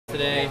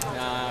Today,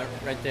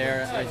 right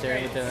there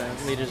with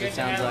the leaders, it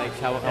sounds like.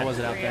 How was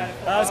it out there?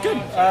 It was good.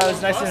 It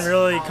was nice and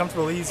really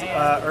comfortable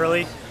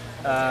early.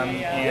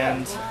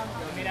 And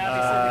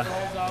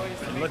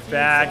looked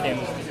back and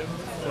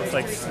with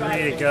like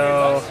 3 to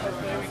go,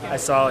 I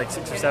saw like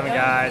 6 or 7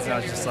 guys, and I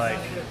was just like,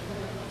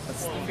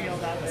 let's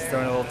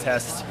throw in a little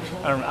test.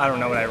 I don't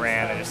know what I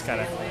ran. I just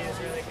kind of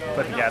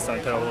put the gas on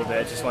the pedal a little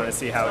bit. Just wanted to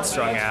see how it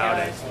strung out,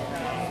 and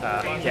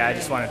yeah, I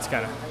just wanted to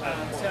kind of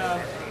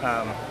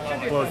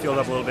blow the field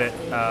up a little bit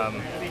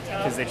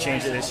because they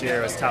changed it this year.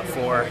 It was top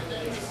 4.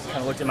 Kind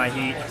of looked at my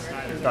heat,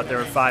 thought there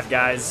were 5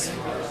 guys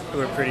who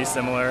were pretty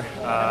similar,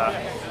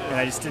 and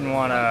I just didn't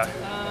want to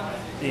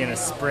be in a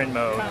sprint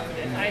mode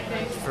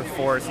for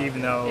 4th,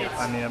 even though,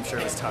 I mean, I'm sure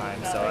it was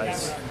time. So I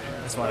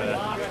just wanted to,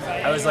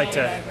 I always like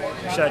to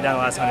shut it down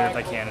the last 100 if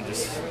I can and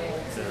just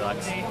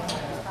relax.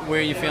 Where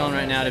are you feeling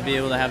right now to be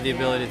able to have the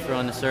ability to throw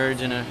on the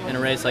surge in a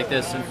race like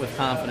this with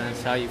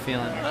confidence? How are you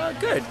feeling?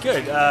 Good.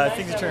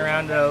 Things have turned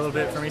around a little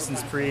bit for me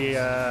since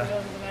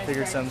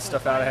figured some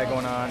stuff out I had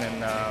going on,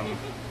 and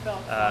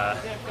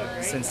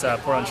since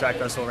Portland Track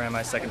Festival ran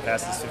my second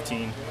fastest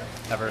 15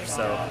 ever,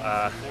 so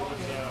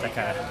that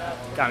kind of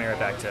got me right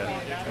back to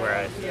where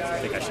I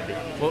think I should be.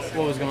 What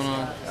was going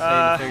on?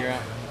 That you figure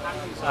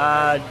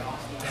out?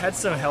 Had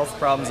some health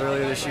problems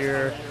earlier this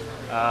year.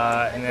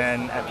 And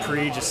then at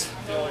just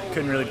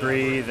couldn't really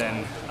breathe,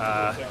 and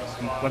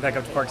went back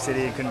up to Park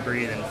City, couldn't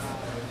breathe, and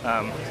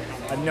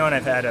I've known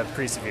I've had a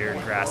pretty severe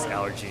grass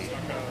allergy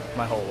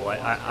my whole life.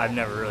 I've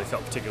never really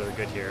felt particularly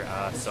good here,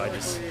 so I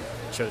just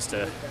chose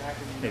to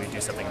maybe do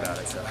something about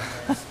it. So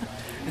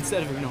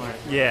instead of ignore it.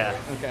 Yeah.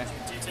 Okay.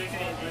 Do you take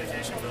any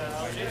medication for that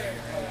allergy?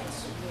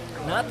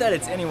 Not that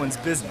it's anyone's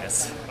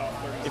business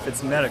if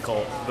it's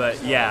medical,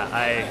 but yeah,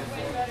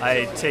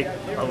 I take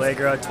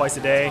Allegra twice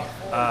a day.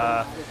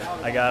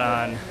 I got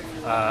on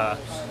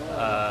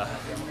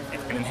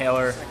an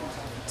inhaler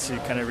to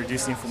kind of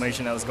reduce the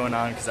inflammation that was going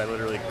on because I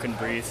literally couldn't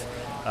breathe.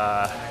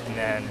 And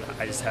then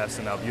I just have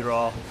some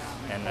albuterol,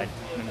 and I'm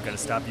going to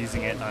stop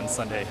using it on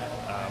Sunday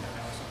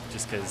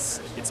just because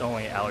it's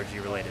only allergy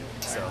related.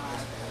 So.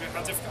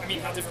 How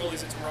difficult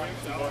is it to run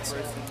without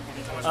this?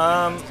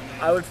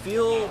 I would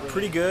feel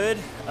pretty good.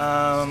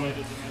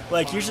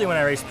 Like usually when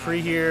I race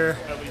pre here,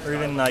 or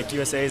even like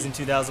USA's in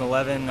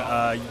 2011,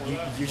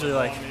 usually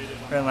like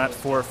around lap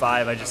 4 or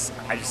 5, I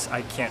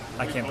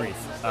can't breathe.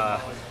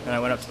 And I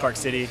went up to Park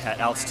City at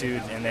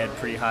altitude, and they had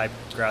pretty high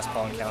grass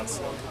pollen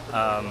counts,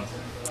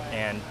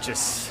 and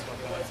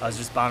I was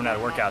just bombing out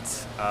of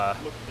workouts.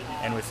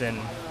 And within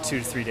 2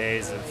 to 3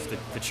 days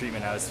of the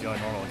treatment, I was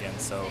feeling normal again.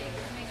 So.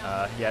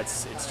 Yeah,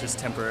 it's just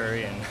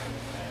temporary, and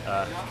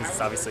because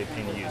it's obviously a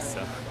pain to use.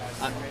 So.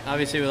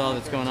 Obviously, with all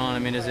that's going on, I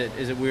mean, is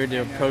it weird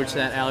to approach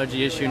that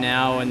allergy issue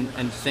now and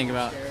think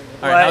about,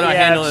 all right, how do I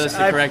handle this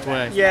the correct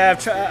way? Yeah,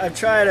 I've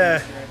tried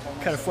to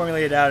kind of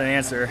formulate out an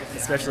answer,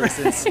 especially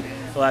since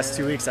the last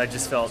 2 weeks. I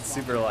just felt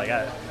super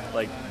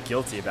like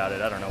guilty about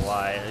it. I don't know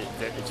why.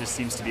 It just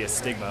seems to be a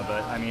stigma,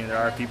 but I mean, there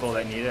are people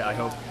that need it. I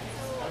hope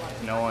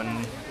no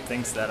one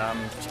thinks that I'm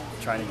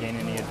trying to gain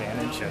any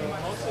advantage,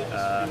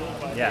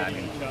 and yeah, I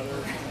mean.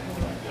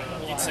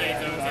 You'd say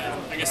though that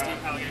I guess the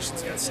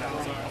allegations against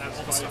Salazar and that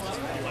whole stuff is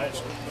really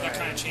alleged. That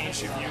kind of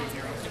changed your view of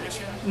your own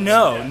condition?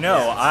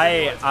 No.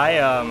 I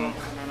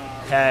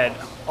had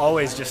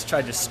always just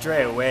tried to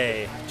stray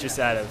away just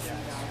out of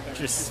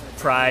just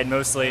pride.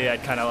 Mostly,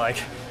 I'd kind of like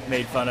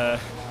made fun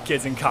of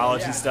kids in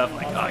college and stuff,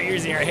 like, oh, you're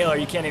using your inhaler,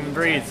 you can't even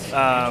breathe,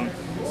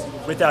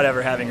 without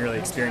ever having really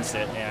experienced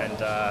it. And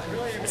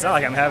it's not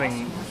like I'm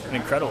having an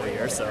incredible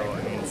year, so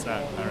I mean, it's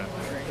not. I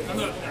don't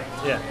know.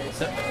 Yeah.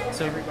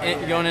 So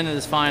going into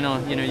this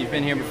final, you know, you've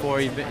been here before.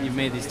 You've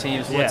made these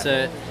teams.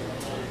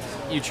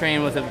 You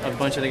train with a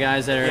bunch of the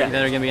guys that are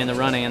going to be in the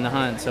running and the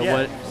hunt. So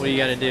what do you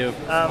got to do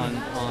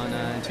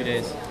in 2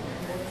 days?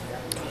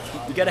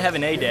 You got to have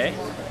an A day.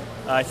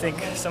 I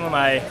think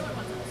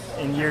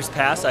in years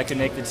past, I could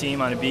make the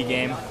team on a B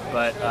game,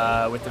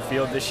 but with the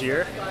field this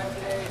year,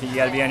 I think you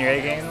got to be on your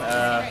A game.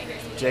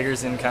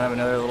 Jager's in kind of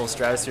another little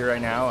stratosphere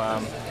right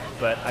now,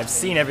 but I've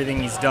seen everything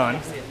he's done.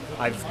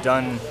 I've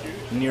done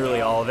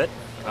nearly all of it.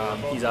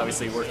 He's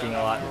obviously working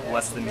a lot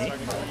less than me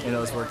in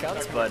those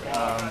workouts, but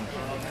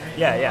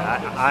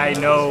I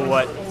know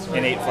what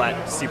an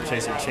 8-flat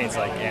steeplechaser trains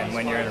like, and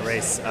when you're in a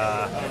race,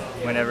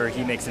 whenever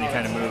he makes any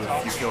kind of move,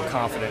 you feel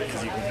confident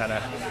because you can kind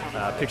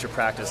of picture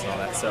practice and all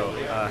that. So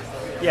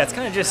it's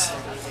kind of just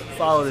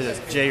follow the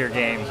Jager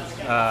game,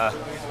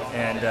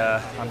 and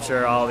I'm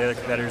sure all the other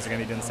competitors are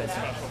going to be doing the same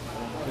thing.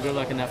 Well, good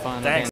luck in that final. Thanks.